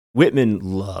Whitman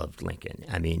loved Lincoln.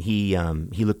 I mean, he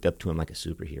looked up to him like a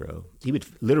superhero. He would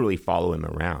literally follow him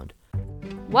around.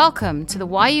 Welcome to the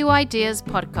YU Ideas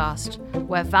podcast,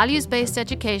 where values-based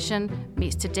education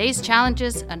meets today's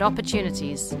challenges and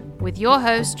opportunities, with your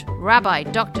host, Rabbi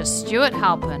Dr. Stuart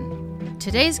Halpern.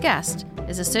 Today's guest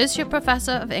is Associate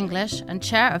Professor of English and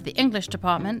Chair of the English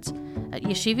Department at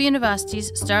Yeshiva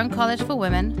University's Stern College for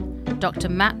Women, Dr.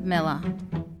 Matt Miller.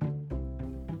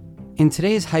 In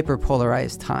today's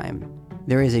hyperpolarized time,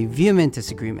 there is a vehement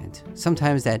disagreement,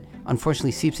 sometimes that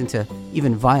unfortunately seeps into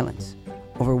even violence,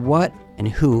 over what and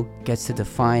who gets to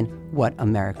define what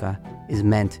America is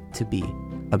meant to be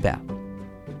about.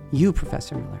 You,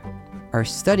 Professor Miller, are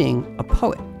studying a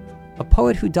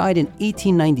poet who died in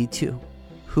 1892,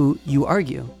 who you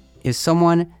argue is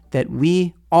someone that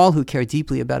we, all who care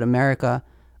deeply about America,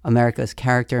 America's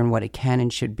character and what it can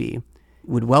and should be,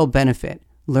 would well benefit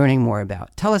learning more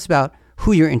about. Tell us about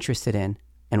who you're interested in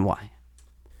and why.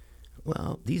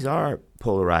 Well, these are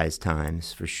polarized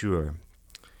times for sure.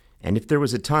 And if there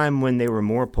was a time when they were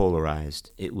more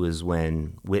polarized, it was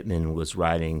when Whitman was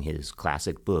writing his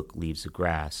classic book, Leaves of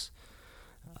Grass.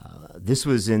 This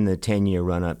was in the 10-year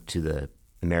run-up to the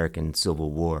American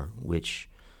Civil War, which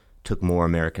took more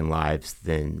American lives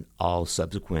than all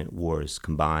subsequent wars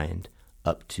combined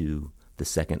up to the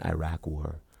Second Iraq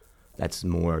War. That's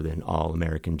more than all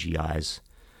American GIs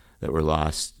that were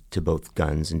lost to both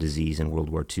guns and disease in World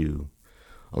War II,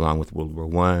 along with World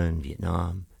War I,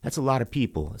 Vietnam. That's a lot of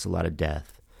people. It's a lot of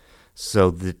death. So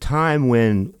the time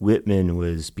when Whitman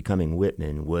was becoming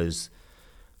Whitman was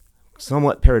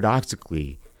somewhat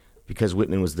paradoxically, because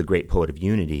Whitman was the great poet of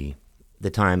unity,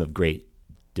 the time of great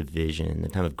division, the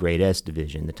time of great S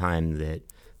division, the time that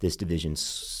this division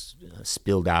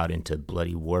spilled out into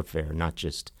bloody warfare, not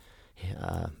just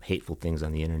hateful things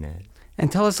on the internet.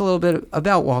 And tell us a little bit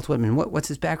about Walt Whitman. What's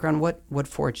his background? What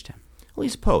forged him? Well,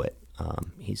 he's a poet.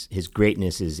 His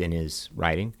greatness is in his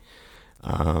writing.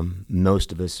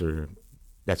 Most of us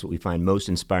that's what we find most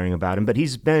inspiring about him. But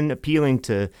he's been appealing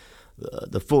to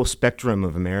the full spectrum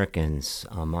of Americans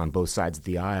on both sides of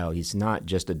the aisle. He's not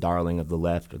just a darling of the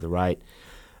left or the right.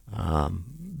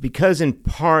 Because in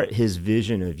part his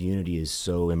vision of unity is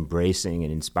so embracing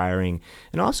and inspiring,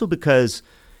 and also because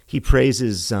he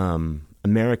praises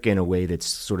America in a way that's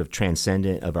sort of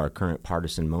transcendent of our current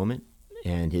partisan moment,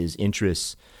 and his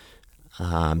interests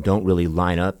don't really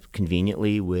line up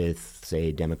conveniently with,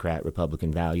 say,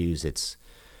 Democrat-Republican values. It's,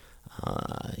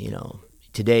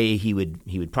 today he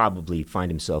would probably find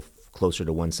himself closer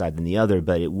to one side than the other,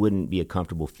 but it wouldn't be a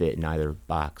comfortable fit in either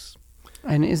box.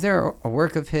 And is there a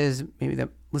work of his, maybe that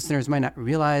listeners might not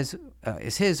realize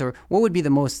is his, or what would be the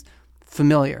most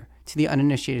familiar to the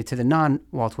uninitiated, to the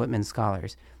non-Walt Whitman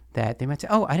scholars, that they might say,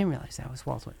 "Oh, I didn't realize that was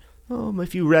Walt Whitman"?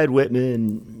 If you read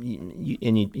Whitman,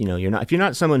 if you're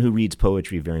not someone who reads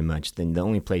poetry very much, then the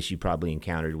only place you probably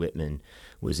encountered Whitman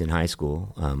was in high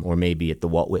school, or maybe at the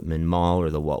Walt Whitman Mall, or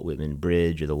the Walt Whitman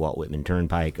Bridge, or the Walt Whitman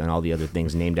Turnpike, and all the other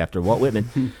things named after Walt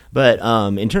Whitman. But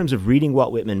in terms of reading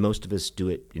Walt Whitman, most of us do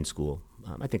it in school.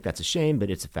 I think that's a shame, but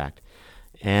it's a fact.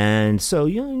 And so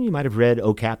you might have read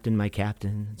 "Oh Captain, My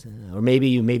Captain," or maybe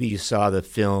you saw the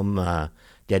film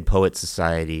Dead Poets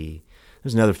Society.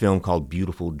 There's another film called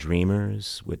Beautiful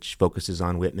Dreamers, which focuses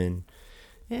on Whitman.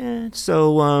 And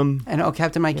so... and "Oh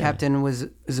Captain, My Captain"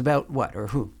 is about what, or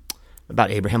who? About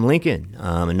Abraham Lincoln.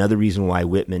 Another reason why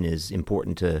Whitman is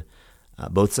important to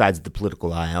both sides of the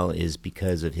political aisle is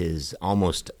because of his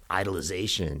almost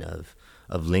idolization of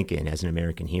Lincoln as an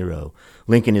American hero.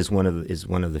 Lincoln is one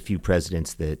of the few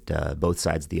presidents that both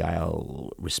sides of the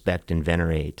aisle respect and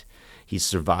venerate. He's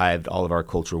survived all of our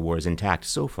cultural wars intact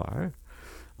so far.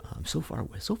 So far,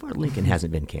 Lincoln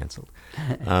hasn't been canceled.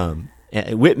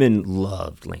 Whitman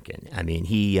loved Lincoln. I mean,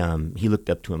 he looked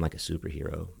up to him like a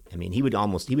superhero. I mean, he would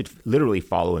literally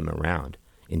follow him around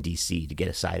in D.C. to get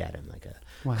a sight at him, like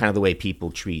kind of the way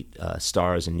people treat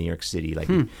stars in New York City, like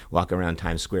walk around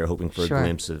Times Square hoping for a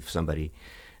glimpse of somebody.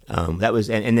 That was,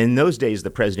 and in those days, the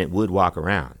president would walk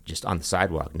around just on the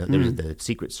sidewalk. No, the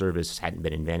Secret Service hadn't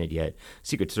been invented yet.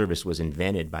 Secret Service was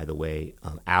invented, by the way,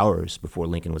 hours before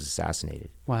Lincoln was assassinated.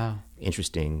 Wow.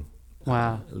 Interesting.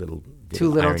 Wow. Little too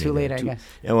little, too late, I guess.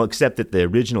 Well, except that the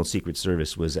original Secret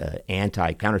Service was an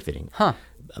anti-counterfeiting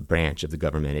branch of the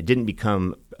government. It didn't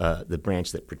become the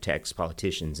branch that protects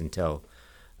politicians until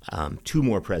 2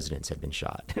 more presidents had been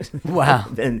shot. Wow.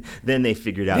 Then they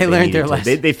figured out they learned their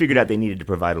lesson. They figured out they needed to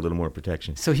provide a little more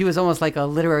protection. So he was almost like a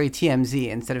literary TMZ.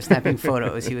 Instead of snapping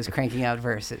photos, he was cranking out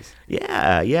verses.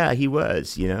 Yeah, he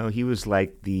was. He was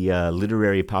like the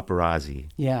literary paparazzi.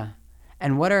 Yeah.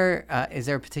 And is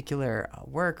there a particular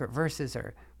work or verses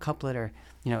or couplet, or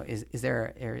is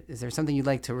there something you'd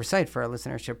like to recite for our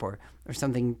listenership, or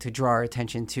something to draw our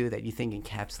attention to that you think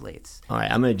encapsulates? All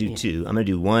right, I'm going to do two. I'm going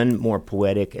to do one more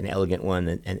poetic and elegant one,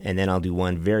 and then I'll do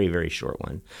one very, very short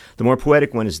one. The more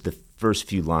poetic one is the first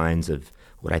few lines of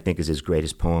what I think is his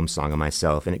greatest poem, Song of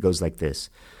Myself, and it goes like this.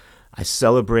 I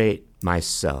celebrate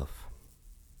myself,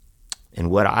 and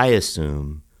what I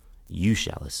assume, you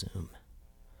shall assume.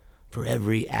 For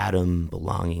every atom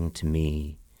belonging to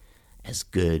me, as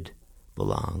good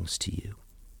belongs to you.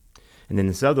 And then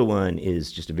this other one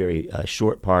is just a very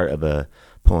short part of a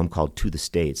poem called To the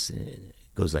States. It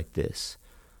goes like this.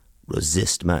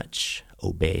 Resist much,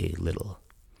 obey little.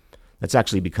 That's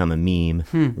actually become a meme.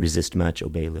 Resist much,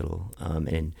 obey little.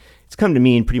 And it's come to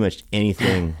mean pretty much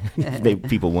anything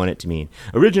people want it to mean.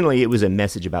 Originally, it was a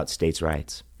message about states'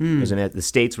 rights. The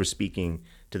states were speaking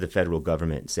to the federal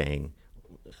government saying,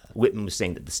 Whitman was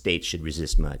saying that the states should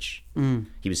resist much.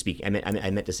 He was speaking. I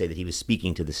meant to say that he was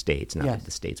speaking to the states, not that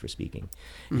the states were speaking.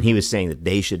 And he was saying that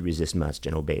they should resist much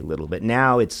and obey little. But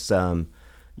now it's,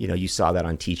 you saw that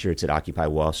on T-shirts at Occupy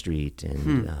Wall Street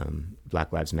and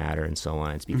Black Lives Matter and so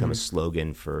on. It's become a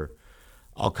slogan for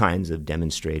all kinds of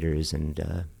demonstrators,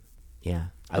 and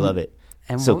I love it.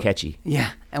 And so catchy.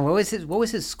 Yeah. And what was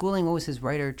his schooling? What was his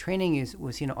writer training?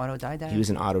 Was he an autodidact? He was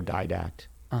an autodidact.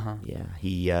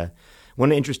 Yeah.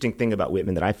 One interesting thing about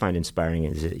Whitman that I find inspiring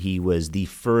is that he was the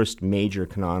first major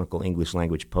canonical English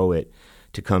language poet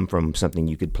to come from something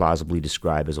you could plausibly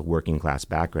describe as a working class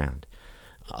background.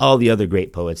 All the other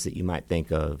great poets that you might think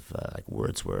of, like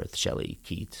Wordsworth, Shelley,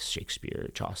 Keats, Shakespeare,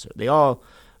 Chaucer, they all,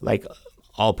 like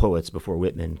all poets before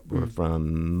Whitman, were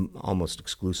from almost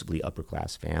exclusively upper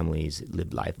class families,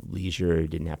 lived life of leisure,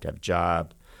 didn't have to have a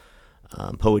job.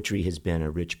 Poetry has been a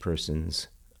rich person's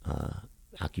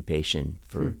occupation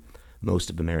for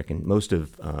most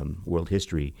of world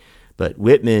history. But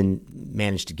Whitman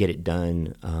managed to get it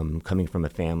done, coming from a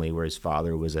family where his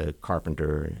father was a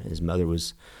carpenter, his mother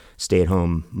was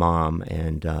stay-at-home mom,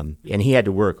 and he had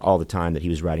to work all the time that he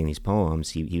was writing these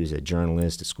poems. He was a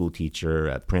journalist, a school teacher,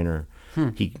 a printer.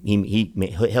 He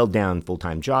held down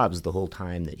full-time jobs the whole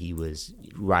time that he was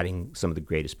writing some of the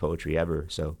greatest poetry ever.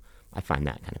 So I find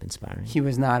that kind of inspiring. He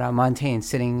was not Montaigne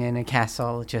sitting in a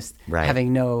castle just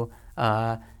having no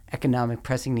economic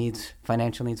pressing needs,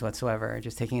 financial needs whatsoever,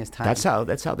 just taking his time. That's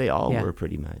how they all were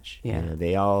pretty much. Yeah.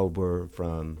 They all were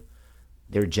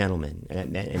they're gentlemen,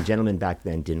 and gentlemen back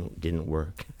then didn't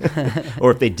work.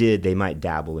 Or if they did, they might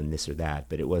dabble in this or that,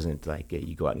 but it wasn't like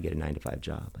you go out and get a 9-to-5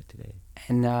 job like today.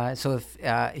 And so if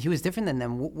he was different than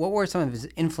them, what were some of his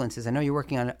influences? I know you're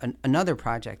working on another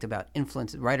project about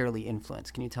influence, writerly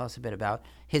influence. Can you tell us a bit about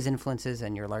his influences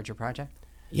and your larger project?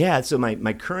 Yeah, so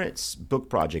my current book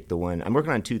project, the one, I'm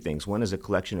working on two things. One is a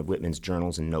collection of Whitman's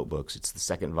journals and notebooks. It's the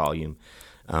second volume.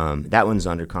 That one's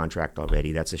under contract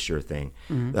already. That's a sure thing.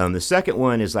 The second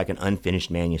one is like an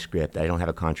unfinished manuscript that I don't have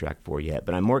a contract for yet,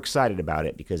 but I'm more excited about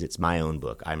it because it's my own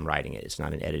book. I'm writing it. It's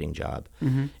not an editing job.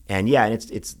 And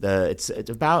it's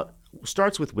about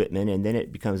starts with Whitman, and then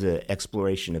it becomes an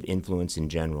exploration of influence in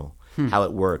general, how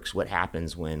it works, what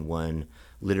happens when one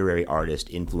literary artist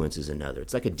influences another.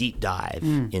 It's like a deep dive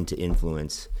into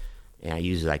influence, and I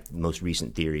use like most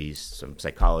recent theories, some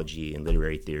psychology and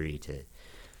literary theory, to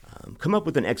come up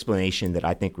with an explanation that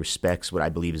I think respects what I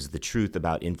believe is the truth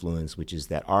about influence, which is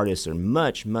that artists are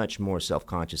much, much more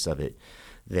self-conscious of it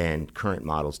than current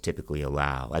models typically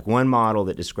allow. Like one model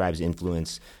that describes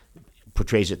influence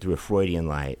portrays it through a Freudian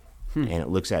light, and it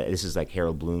looks at it. This is like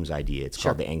Harold Bloom's idea. It's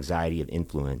called the anxiety of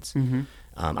influence.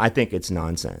 I think it's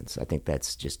nonsense. I think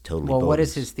that's just totally bogus. What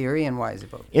is his theory, and why is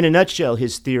it bogus? In a nutshell,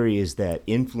 his theory is that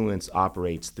influence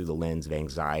operates through the lens of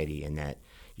anxiety, and that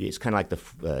it's kind of like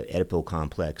the Oedipal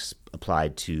complex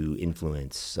applied to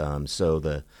influence. So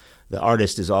the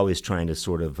artist is always trying to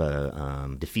sort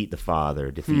of defeat the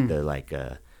father, defeat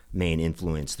the main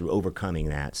influence through overcoming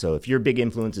that. So if your big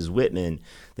influence is Whitman,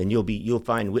 then you'll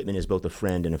find Whitman as both a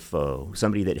friend and a foe,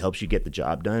 somebody that helps you get the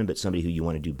job done, but somebody who you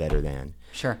want to do better than.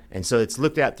 Sure. And so it's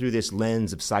looked at through this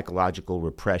lens of psychological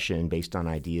repression based on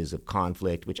ideas of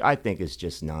conflict, which I think is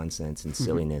just nonsense and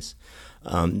silliness.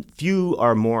 Few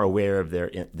are more aware of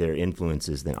their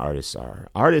influences than artists are.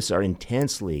 Artists are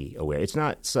intensely aware. It's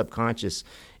not subconscious.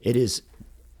 It is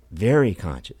very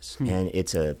conscious, and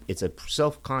it's a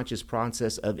self-conscious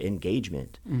process of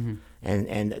engagement,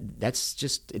 and that's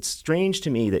just, it's strange to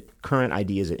me that current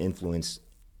ideas of influence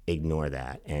ignore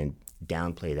that and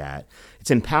downplay that.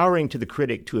 It's empowering to the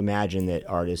critic to imagine that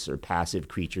artists are passive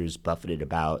creatures buffeted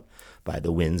about by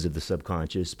the winds of the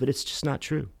subconscious, but it's just not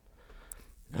true.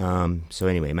 So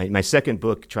anyway, my second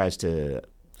book tries to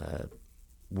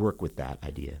work with that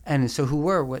idea. And so who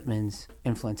were Whitman's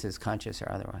influences, conscious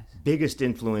or otherwise? Biggest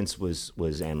influence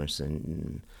was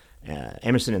Emerson.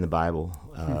 Emerson in the Bible,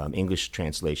 English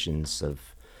translations of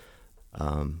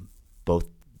both,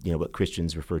 what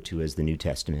Christians refer to as the New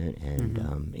Testament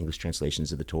and English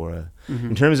translations of the Torah.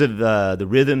 In terms of the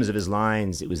rhythms of his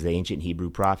lines, it was the ancient Hebrew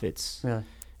prophets. Really?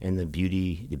 And the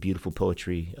beautiful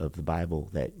poetry of the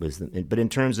Bible but in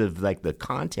terms of like the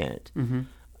content,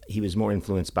 he was more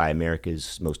influenced by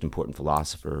America's most important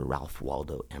philosopher, Ralph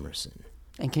Waldo Emerson.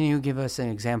 And can you give us an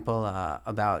example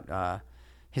about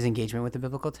his engagement with the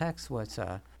biblical text? What's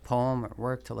a poem or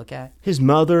work to look at? His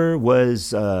mother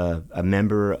was a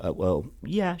member.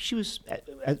 She was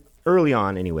early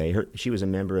on anyway. She was a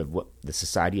member of the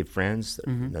Society of Friends,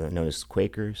 known as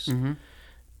Quakers.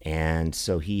 And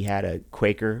so he had a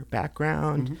Quaker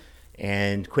background.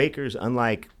 And Quakers,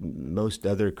 unlike most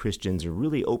other Christians, are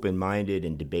really open-minded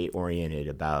and debate-oriented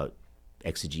about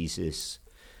exegesis,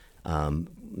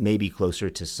 maybe closer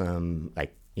to some,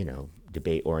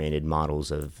 debate-oriented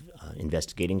models of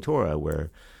investigating Torah, where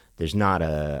there's not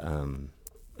a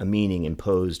meaning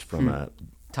imposed from a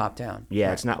top down. Yeah,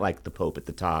 right. It's not like the Pope at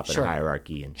the top and a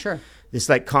hierarchy. And this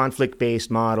like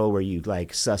conflict-based model where you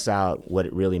like suss out what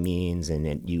it really means and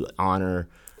then you honor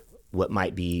what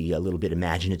might be a little bit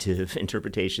imaginative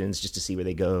interpretations just to see where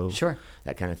they go. Sure.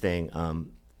 That kind of thing.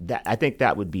 I think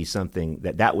that would be something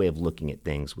that way of looking at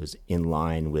things was in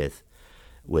line with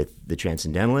the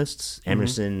Transcendentalists.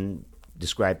 Emerson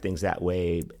described things that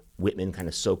way. Whitman kind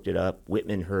of soaked it up.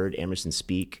 Whitman heard Emerson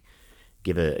speak.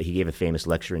 He gave a famous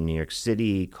lecture in New York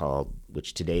City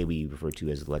which today we refer to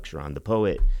as the Lecture on the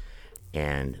Poet.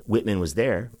 And Whitman was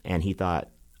there, and he thought,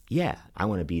 yeah, I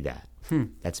want to be that.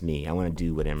 That's me. I want to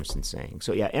do what Emerson's saying.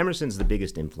 So yeah, Emerson's the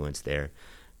biggest influence there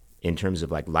in terms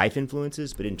of like life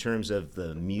influences, but in terms of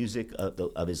the music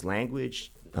of his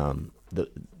language, the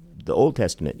Old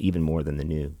Testament even more than the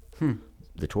New.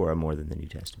 The Torah more than the New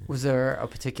Testament. Was there a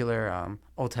particular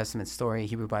Old Testament story,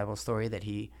 Hebrew Bible story that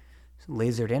he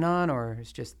lasered in on, or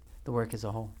is just the work as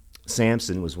a whole?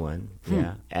 Samson was one.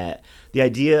 Yeah. The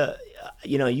idea,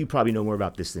 you probably know more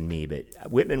about this than me, but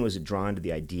Whitman was drawn to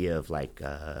the idea of like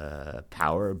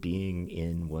power being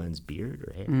in one's beard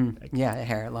or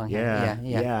hair. Long hair.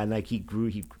 Yeah, and like he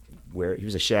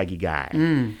was a shaggy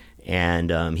guy.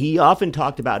 And he often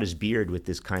talked about his beard with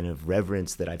this kind of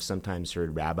reverence that I've sometimes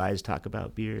heard rabbis talk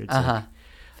about beards.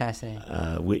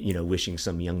 Fascinating. Wishing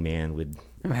some young man would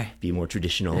be more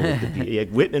traditional. With the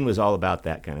beard. Whitman was all about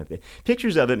that kind of thing.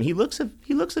 Pictures of him, he looks a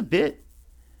bit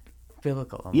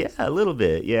biblical. Almost. Yeah, a little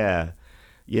bit. Yeah,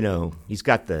 he's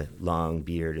got the long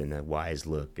beard and the wise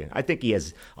look. And I think he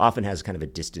often has kind of a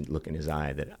distant look in his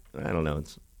eye that I don't know.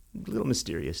 It's a little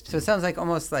mysterious. So it sounds like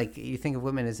almost like you think of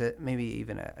Whitman as maybe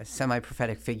even a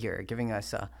semi-prophetic figure, giving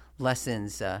us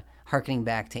lessons, harkening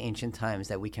back to ancient times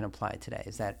that we can apply today.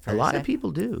 Is that fair? A lot of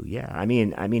people do. Yeah, I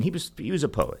mean, he was a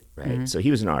poet, right? So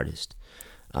he was an artist.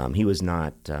 He was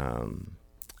not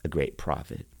a great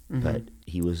prophet, but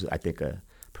he was, I think, a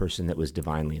person that was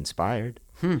divinely inspired.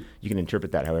 You can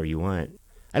interpret that however you want.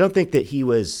 I don't think that he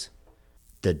was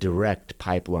the direct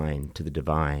pipeline to the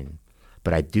divine.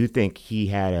 But I do think he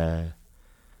had a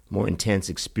more intense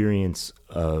experience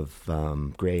of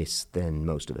grace than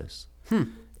most of us.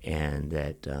 And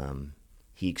that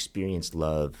he experienced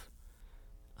love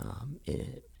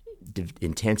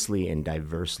intensely and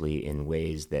diversely in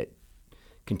ways that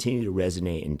continue to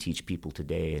resonate and teach people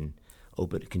today and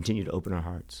continue to open our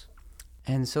hearts.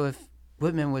 And so if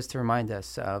Whitman was to remind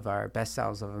us of our best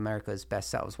selves, of America's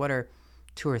best selves, what are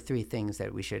 2 or 3 things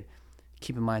that we should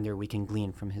keep in mind or we can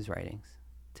glean from his writings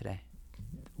today?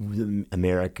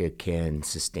 America can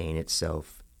sustain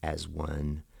itself as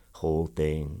one whole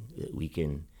thing. We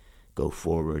can go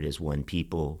forward as one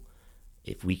people.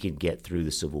 If we can get through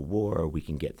the Civil War, we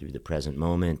can get through the present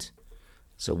moment.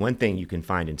 So one thing you can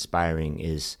find inspiring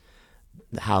is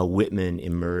how Whitman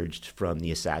emerged from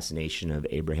the assassination of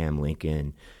Abraham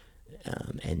Lincoln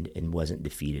and wasn't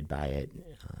defeated by it.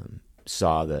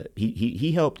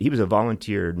 He helped. He was a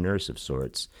volunteer nurse of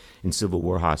sorts in Civil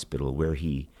War hospital where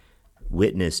he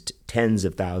witnessed tens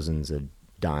of thousands of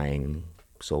dying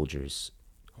soldiers,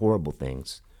 horrible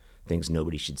things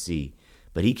nobody should see.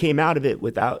 But he came out of it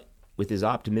with his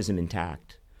optimism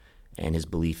intact and his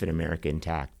belief in America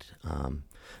intact.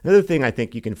 Another thing I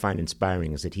think you can find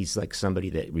inspiring is that he's like somebody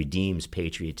that redeems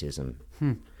patriotism.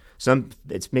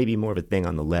 It's maybe more of a thing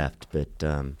on the left, but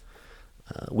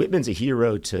Whitman's a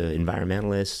hero to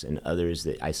environmentalists and others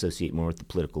that I associate more with the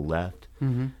political left.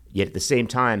 Yet at the same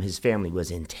time, his family was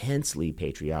intensely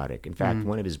patriotic. In fact,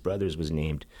 one of his brothers was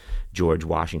named George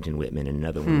Washington Whitman, and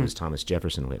another one was Thomas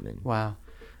Jefferson Whitman. Wow.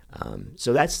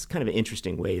 So that's kind of an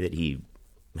interesting way that he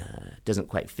doesn't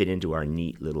quite fit into our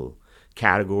neat little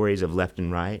categories of left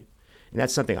and right. And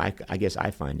that's something I guess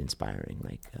I find inspiring.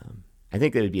 Like, I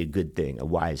think that would be a good thing, a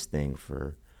wise thing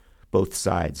for both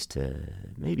sides to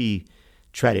maybe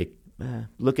try to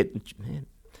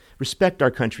respect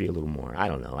our country a little more. I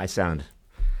don't know. I sound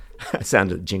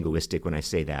jingoistic when I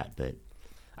say that, but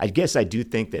I guess I do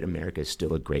think that America is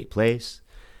still a great place.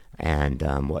 And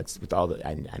I'm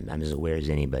as aware as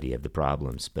anybody of the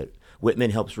problems. But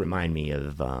Whitman helps remind me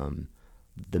of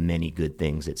the many good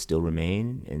things that still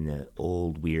remain in the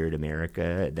old, weird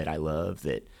America that I love,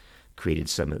 that created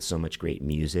so much great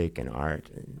music and art.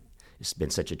 And it's been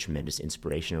such a tremendous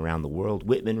inspiration around the world.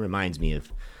 Whitman reminds me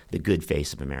of the good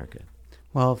face of America.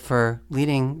 Well, for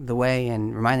leading the way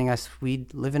and reminding us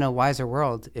we'd live in a wiser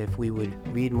world if we would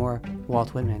read more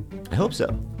Walt Whitman. I hope so.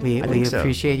 We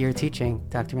appreciate your teaching,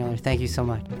 Dr. Miller. Thank you so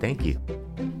much. Thank you.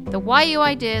 The YU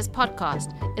Ideas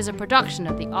podcast is a production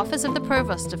of the Office of the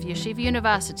Provost of Yeshiva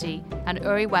University and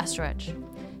Uri Westridge.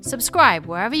 Subscribe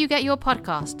wherever you get your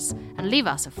podcasts and leave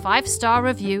us a 5-star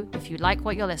review if you like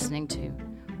what you're listening to.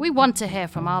 We want to hear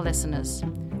from our listeners.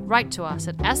 Write to us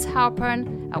at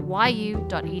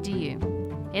shalpern@yu.edu.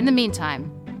 In the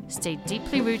meantime, stay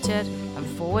deeply rooted and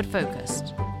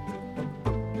forward-focused.